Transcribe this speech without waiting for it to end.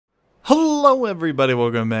Hello everybody,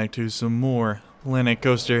 welcome back to some more Planet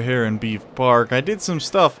Coaster here in Beef Park. I did some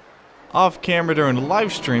stuff off camera during the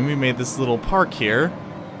live stream. We made this little park here.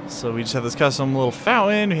 So we just have this custom little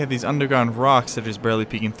fountain, we have these underground rocks that are just barely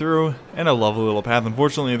peeking through, and a lovely little path.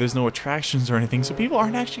 Unfortunately, there's no attractions or anything, so people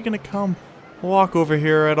aren't actually going to come walk over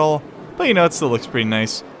here at all. But you know, it still looks pretty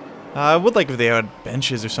nice. I would like if they had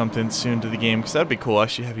benches or something soon to the game, because that'd be cool.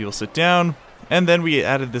 Actually have people sit down. And then we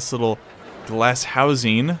added this little glass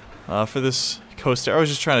housing for this coaster. I was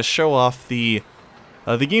just trying to show off the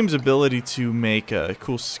game's ability to make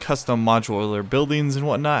cool custom modular buildings and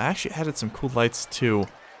whatnot. I actually added some cool lights too.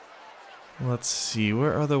 Let's see,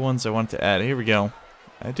 where are the ones I wanted to add? Here we go.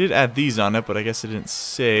 I did add these on it, but I guess I didn't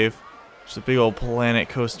save. Just a big old Planet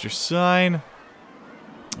Coaster sign.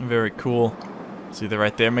 Very cool. See that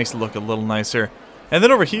right there? Makes it look a little nicer. And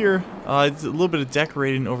then over here, it's a little bit of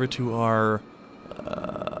decorating over to our...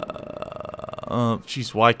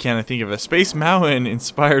 Jeez, why can't I think of a Space Mountain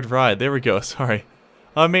inspired ride? There we go, sorry.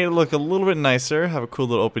 Made it look a little bit nicer. Have a cool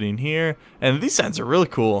little opening here. And these signs are really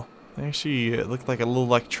cool. They actually look like a little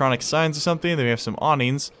electronic signs or something. Then we have some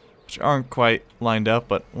awnings, which aren't quite lined up,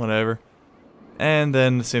 but whatever. And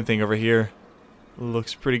then the same thing over here.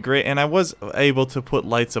 Looks pretty great. And I was able to put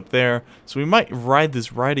lights up there. So we might ride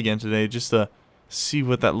this ride again today just to see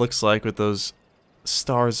what that looks like with those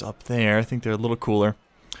stars up there. I think they're a little cooler.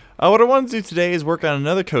 What I want to do today is work on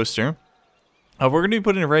another coaster. We're going to be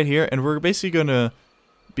putting it right here, and we're basically going to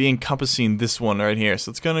be encompassing this one right here.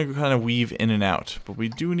 So it's going to kind of weave in and out. But we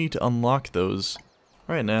do need to unlock those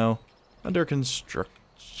right now. Under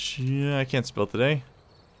construction. I can't spell today.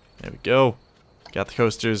 There we go. Got the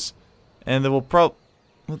coasters. And then we'll probably...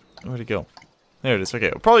 Where'd it go? There it is.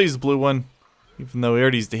 Okay, we'll probably use the blue one. Even though we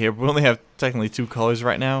already used it here. But we only have technically 2 colors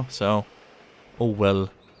right now. So, oh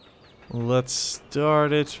well. Let's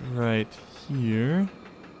start it right here.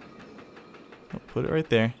 I'll put it right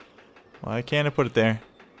there. Why can't I put it there?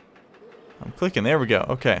 I'm clicking. There we go.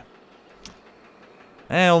 Okay.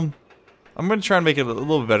 And I'm going to try and make it a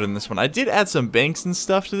little bit better than this one. I did add some banks and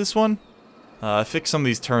stuff to this one. I fixed some of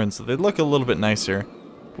these turns so they look a little bit nicer.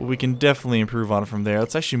 But we can definitely improve on it from there.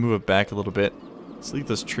 Let's actually move it back a little bit. Let's delete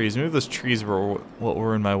those trees. Maybe those trees were what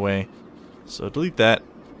were in my way. So delete that.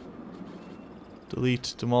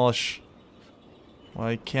 Delete, demolish.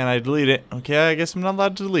 Why can't I delete it? Okay, I guess I'm not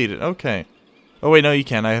allowed to delete it. Okay. Oh wait, no you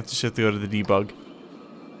can. I have to go to the debug.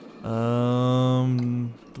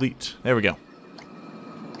 Delete. There we go.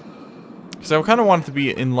 Because I kind of want it to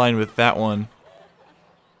be in line with that one.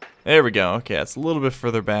 There we go. Okay, that's a little bit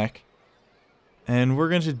further back. And we're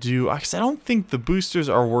going to do... Because I don't think the boosters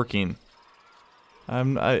are working.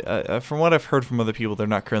 From what I've heard from other people, they're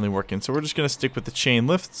not currently working. So we're just going to stick with the chain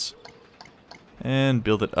lifts. And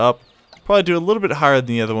build it up. Probably do a little bit higher than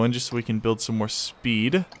the other one, just so we can build some more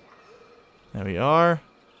speed. There we are.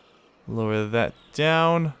 Lower that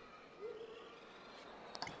down.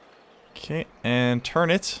 Okay, and turn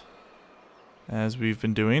it. As we've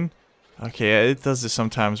been doing. Okay, it does this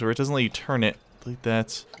sometimes where it doesn't let you turn it. Delete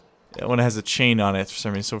that. When it has a chain on it for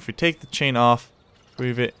some reason. So if we take the chain off,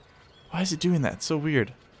 remove it. Why is it doing that? It's so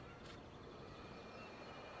weird.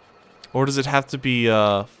 Or does it have to be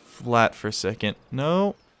flat for a second?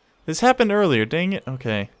 No. This happened earlier. Dang it.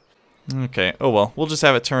 Okay. Okay. Oh well. We'll just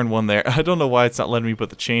have it turn one there. I don't know why it's not letting me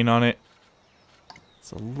put the chain on it.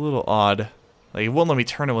 It's a little odd. Like, it won't let me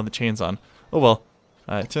turn it when the chain's on. Oh well.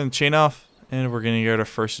 Turn the chain off. And we're going to get our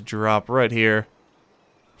first drop right here.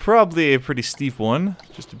 Probably a pretty steep one.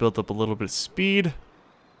 Just to build up a little bit of speed.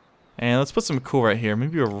 And let's put some cool right here.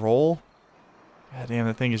 Maybe a roll. God damn,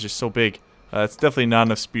 that thing is just so big. It's definitely not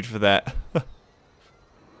enough speed for that.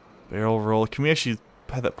 Barrel roll. Can we actually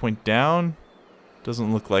have that point down?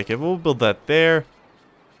 Doesn't look like it. We'll build that there.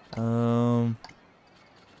 Well,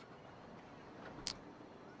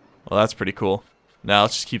 that's pretty cool. Now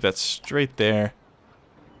let's just keep that straight there.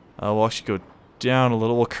 We'll actually go down a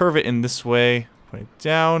little. We'll curve it in this way. Point it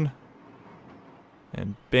down.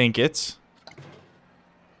 And bank it.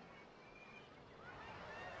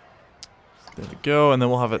 There we go. And then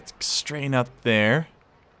we'll have it straighten out there.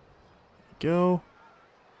 Go.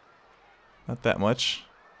 Not that much.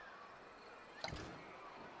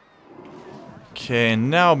 Okay, and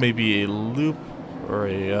now maybe a loop or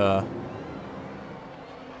a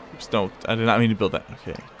oops, no, I did not mean to build that.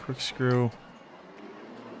 Okay, corkscrew.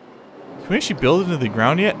 Can we actually build it into the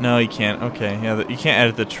ground yet? No, you can't. Okay, yeah, you can't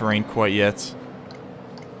edit the terrain quite yet.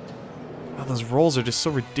 Wow, those rolls are just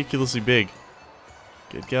so ridiculously big.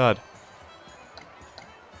 Good God.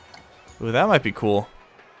 Ooh, that might be cool.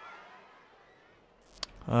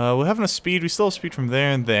 We'll have enough speed. We still have speed from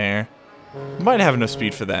there and there. We might have enough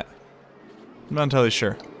speed for that. I'm not entirely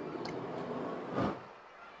sure.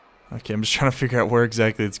 Okay, I'm just trying to figure out where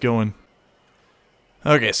exactly it's going.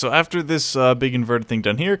 Okay, so after this big inverted thing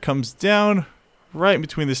done here, comes down. Right in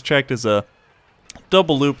between this track, there's a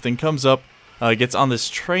double loop, then comes up, gets on this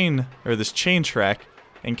train, or this chain track,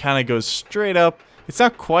 and kind of goes straight up. It's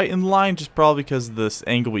not quite in line, just probably because this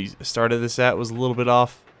angle we started this at was a little bit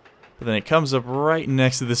off. But then it comes up right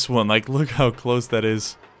next to this one. Like, look how close that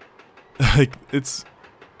is. Like, it's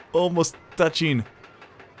almost touching.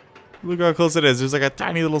 Look how close it is. There's like a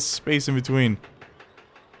tiny little space in between.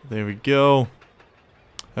 There we go.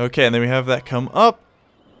 Okay, and then we have that come up.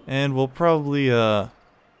 And we'll probably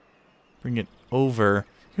bring it over.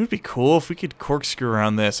 It would be cool if we could corkscrew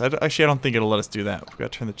around this. Actually, I don't think it'll let us do that. We've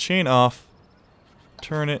got to turn the chain off.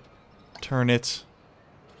 Turn it. Turn it.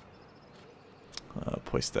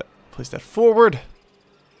 Place that forward.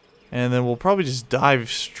 And then we'll probably just dive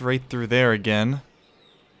straight through there again.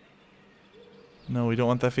 No, we don't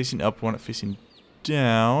want that facing up. We want it facing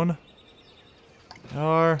down.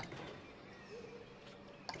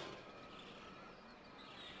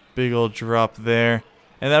 Big old drop there.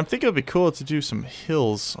 And then I'm thinking it would be cool to do some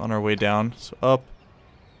hills on our way down. So up,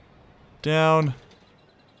 down,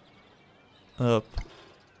 up,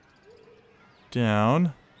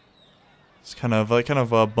 down. It's kind of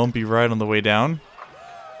a bumpy ride on the way down.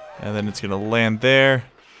 And then it's gonna land there.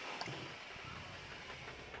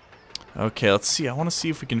 Okay, let's see. I want to see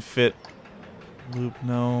if we can fit loop.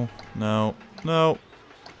 No, no, no.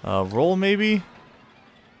 Roll maybe.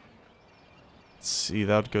 Let's see.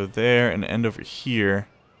 That would go there and end over here.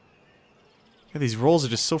 Yeah, these rolls are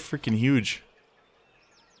just so freaking huge.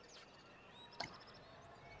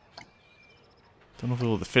 Don't know if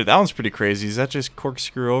we'll be able to fit. That one's pretty crazy. Does that just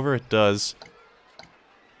corkscrew over? It does.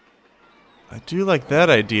 I do like that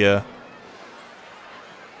idea.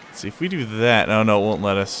 Let's see if we do that. Oh, no, it won't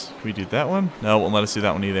let us. Can we do that one? No, it won't let us do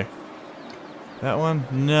that one either. That one?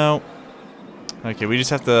 No. Okay, we just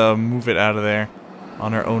have to move it out of there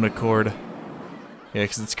on our own accord. Yeah,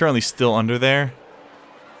 because it's currently still under there.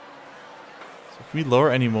 So can we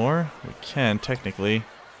lower any more? We can, technically.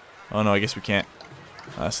 Oh, no, I guess we can't.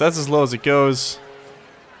 So that's as low as it goes.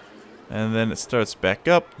 And then it starts back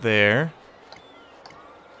up there.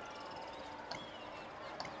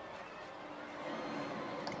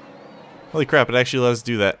 Holy crap, it actually let us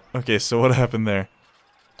do that. Okay, so what happened there?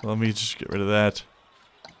 Let me just get rid of that.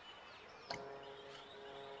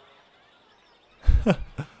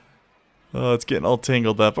 Oh, it's getting all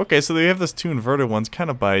tangled up. Okay, so we have those two inverted ones kind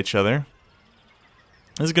of by each other.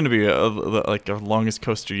 This is going to be like our longest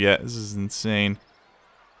coaster yet. This is insane.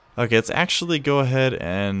 Okay, let's actually go ahead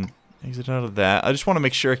and exit out of that. I just want to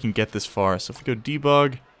make sure I can get this far. So if we go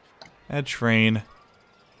debug, add train,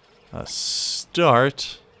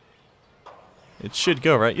 start, it should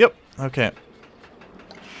go, right? Yep. Okay.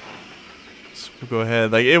 So we'll go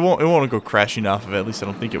ahead. Like it won't go crashing off of it. At least I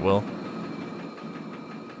don't think it will.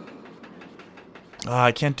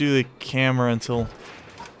 I can't do the camera until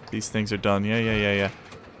these things are done. Yeah. Yeah.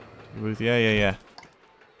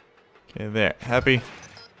 Okay, there. Happy.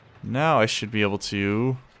 Now I should be able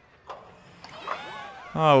to...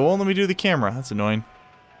 Oh, it won't let me do the camera. That's annoying.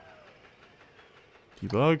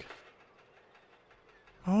 Debug.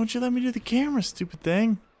 Why won't you let me do the camera, stupid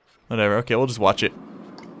thing? Whatever. Okay, we'll just watch it.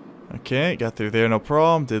 Okay, got through there, no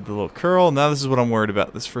problem. Did the little curl. Now this is what I'm worried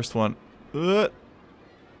about. This first one.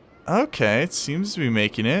 Okay, it seems to be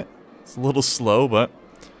making it. It's a little slow, but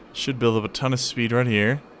should build up a ton of speed right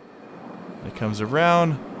here. It comes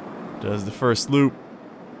around, does the first loop,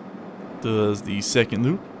 does the second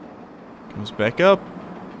loop, comes back up,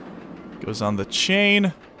 goes on the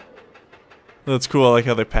chain. That's cool. I like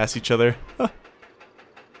how they pass each other.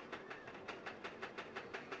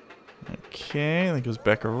 Okay, then goes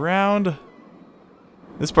back around.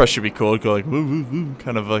 This part should be cool. It'd go like woo woo woo,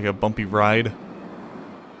 kind of like a bumpy ride.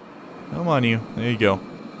 Come on, you. There you go.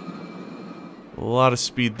 A lot of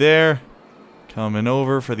speed there. Coming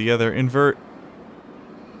over for the other invert.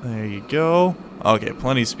 There you go. Okay,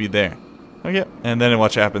 plenty of speed there. Okay, and then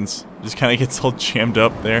watch what happens. Just kind of gets all jammed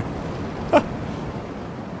up there.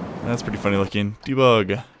 That's pretty funny looking.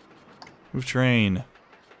 Debug. Move train.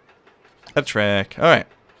 Add track. Alright.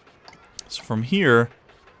 So from here,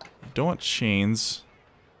 I don't want chains.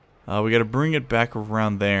 We gotta bring it back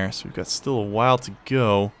around there. So we've got still a while to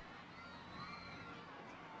go.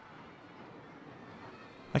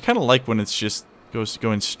 I kind of like when it's just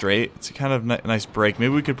going straight. It's a kind of nice break.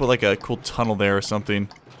 Maybe we could put like a cool tunnel there or something.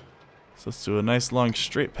 So let's do a nice long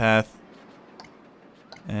straight path.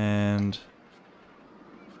 And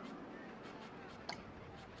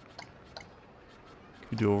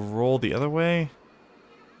we do a roll the other way.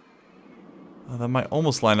 Oh, that might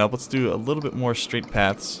almost line up. Let's do a little bit more straight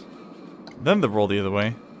paths. then the roll the other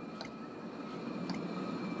way.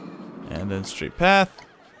 And then straight path.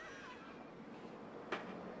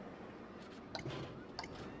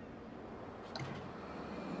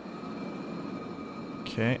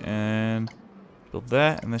 Okay, and build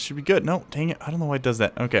that, and that should be good. No, dang it, I don't know why it does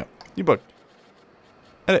that. Okay, debug.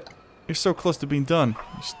 Edit. You're so close to being done.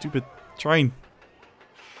 You stupid train.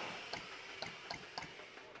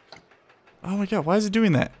 Oh my god, why is it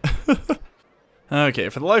doing that? Okay,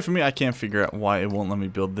 for the life of me, I can't figure out why it won't let me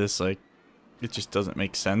build this. Like, it just doesn't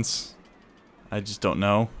make sense. I just don't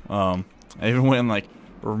know. I even went and, like,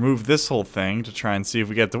 removed this whole thing to try and see if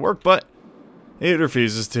we get it to work, but it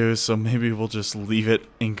refuses to, so maybe we'll just leave it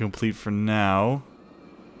incomplete for now.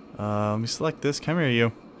 Let me select this. Come here,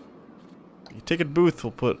 you. Ticket booth,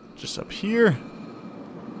 we'll put just up here.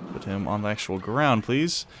 Put him on the actual ground,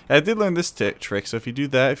 please. I did learn this trick, so if you do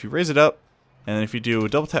that, if you raise it up, and then if you do a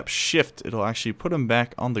double tap shift, it'll actually put him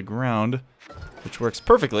back on the ground, which works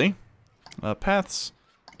perfectly. Paths,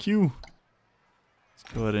 Q.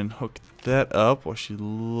 Let's go ahead and hook that up while she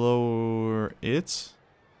lower it.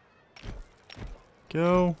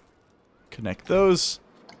 Go. Connect those.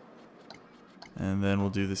 And then we'll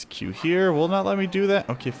do this Q here. Will not let me do that?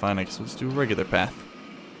 Okay, fine. I guess we'll just do a regular path.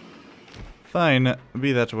 Fine.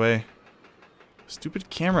 Be that way. Stupid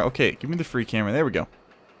camera. Okay, give me the free camera. There we go.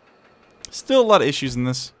 Still a lot of issues in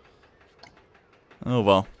this. Oh,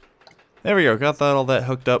 well. There we go. Got that all that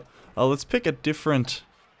hooked up. Let's pick a different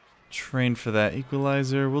train for that.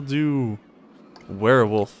 Equalizer. We'll do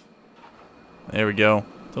werewolf. There we go.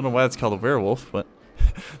 Don't know why it's called a werewolf, but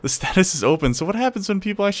the status is open. So what happens when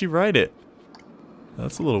people actually ride it?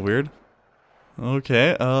 That's a little weird.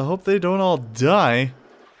 Okay, hope they don't all die.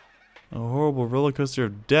 A horrible roller coaster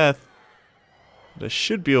of death. But I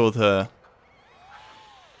should be able to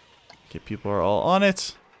get people are all on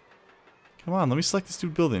it. Come on, let me select this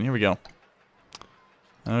dude building. Here we go.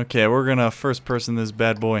 Okay, we're gonna first person this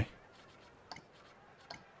bad boy.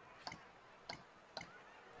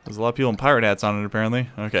 There's a lot of people in pirate hats on it, apparently.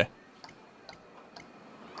 Okay.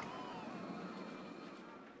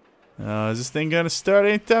 Is this thing gonna start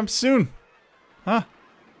anytime soon? Huh?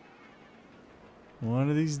 One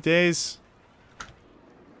of these days.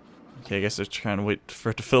 Okay, I guess they're trying to wait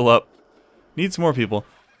for it to fill up. Needs more people.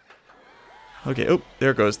 Okay, oh,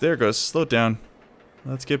 there it goes, there it goes. Slow it down.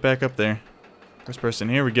 Let's get back up there. First person,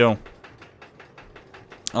 here we go.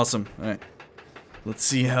 Awesome, alright. Let's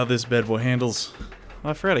see how this bad boy handles.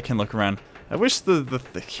 Oh, I forgot I can look around. I wish the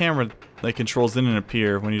camera like controls didn't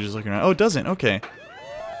appear when you're just looking around. Oh, it doesn't, okay.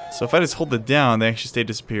 So if I just hold it down, they actually stay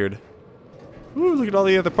disappeared. Ooh, look at all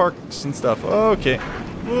the other parks and stuff. Okay.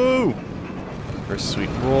 Woo! First sweet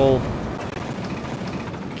roll.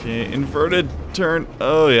 Okay, inverted turn.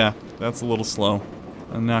 Oh yeah, that's a little slow.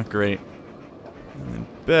 Not great. And then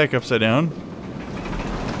back upside down.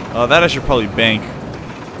 Oh, that I should probably bank.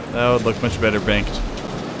 That would look much better banked.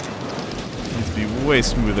 Needs to be way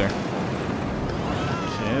smoother.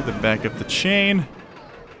 Okay, then back up the chain.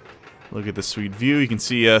 Look at the sweet view. You can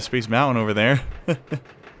see Space Mountain over there.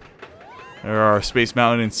 There are Space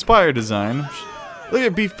Mountain inspired design. Look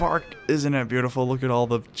at Beef Park. Isn't that beautiful? Look at all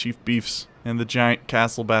the chief beefs and the giant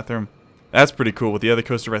castle bathroom. That's pretty cool with the other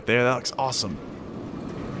coaster right there. That looks awesome.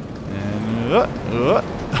 And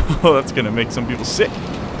oh, that's gonna make some people sick.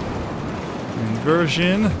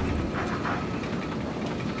 Inversion.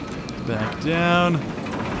 Back down.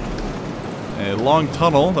 A long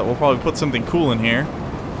tunnel that will probably put something cool in here.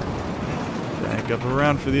 Back up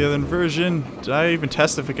around for the other inversion. Did I even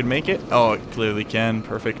test if it could make it? Oh, it clearly can.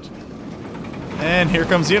 Perfect. And here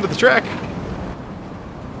comes the end of the track.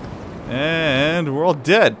 And we're all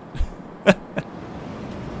dead.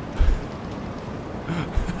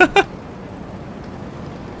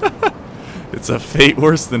 It's a fate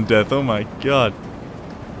worse than death. Oh my god.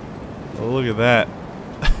 Oh, look at that.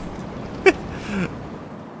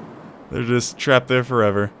 They're just trapped there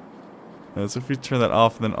forever. So if we turn that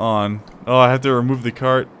off and then on. Oh, I have to remove the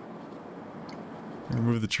cart.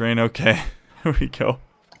 Remove the train. Okay. There we go.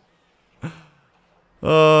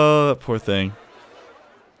 Oh, that poor thing.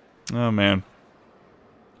 Oh, man.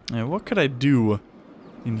 Yeah, what could I do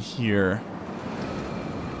in here?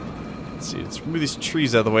 Let's see. Let's move these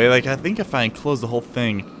trees out of the way. Like, I think if I enclose the whole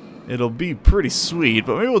thing, it'll be pretty sweet.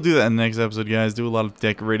 But maybe we'll do that in the next episode, guys. Do a lot of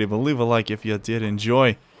decorating. But leave a like if you did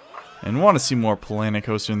enjoy and want to see more Planet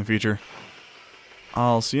Coaster in the future.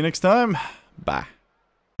 I'll see you next time. Bye.